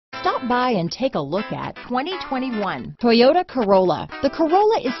Stop by and take a look at 2021 Toyota Corolla. The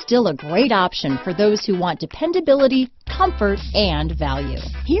Corolla is still a great option for those who want dependability, comfort, and value.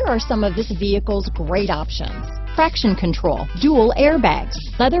 Here are some of this vehicle's great options: traction control, dual airbags,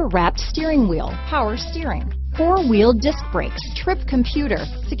 leather-wrapped steering wheel, power steering, four-wheel disc brakes, trip computer,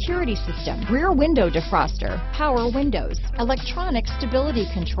 security system, rear window defroster, power windows, electronic stability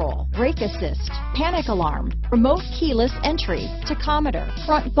control, brake assist, panic alarm, remote keyless entry, tachometer,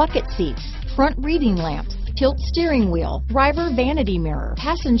 front bucket seats, front reading lamps, tilt steering wheel, driver vanity mirror,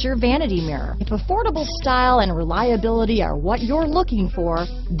 passenger vanity mirror. If affordable style and reliability are what you're looking for,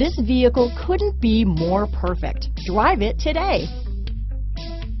 this vehicle couldn't be more perfect. Drive it today.